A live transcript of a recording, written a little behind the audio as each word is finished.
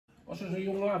Us as a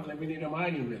young lad living in a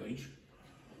mining village,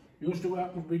 used to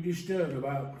happen to be disturbed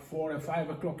about 4 or 5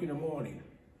 o'clock in the morning.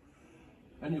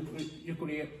 And you could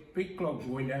hear pig clogs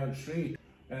going down the street.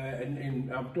 And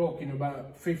I'm talking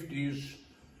about 50s,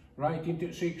 right into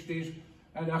 60s.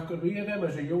 And I could hear them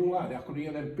as a young lad, I could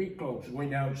hear them pig clogs going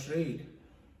down the street.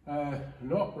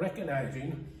 Not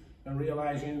recognising and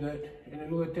realising that in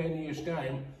another 10 years'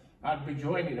 time, I'd be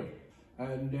joining them.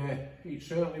 And it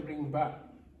certainly brings back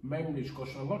memories,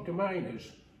 because a lot of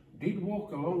miners did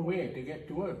walk a long way to get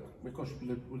to work, because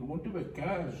they wanted to have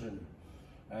cars and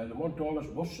they want all this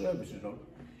bus services on.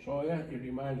 So yeah, it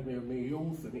reminds me of my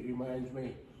youth, and it reminds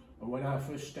me of when I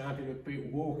first started at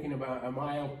pit, walking about a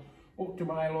mile up to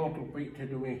my local pit to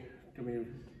do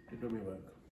my work.